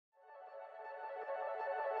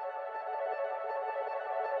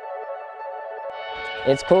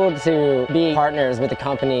It's cool to be partners with a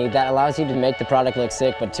company that allows you to make the product look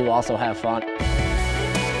sick, but to also have fun.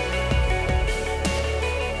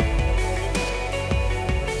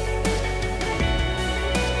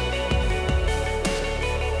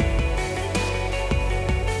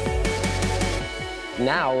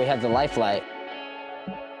 Now we have the Life Light.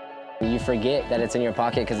 You forget that it's in your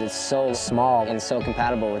pocket because it's so small and so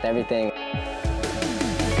compatible with everything.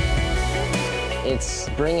 It's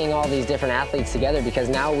bringing all these different athletes together because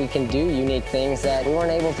now we can do unique things that we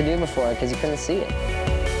weren't able to do before because you couldn't see it.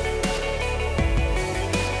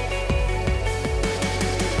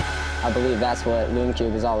 I believe that's what Lume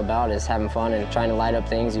Cube is all about, is having fun and trying to light up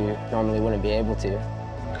things you normally wouldn't be able to.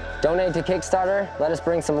 Donate to Kickstarter. Let us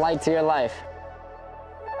bring some light to your life.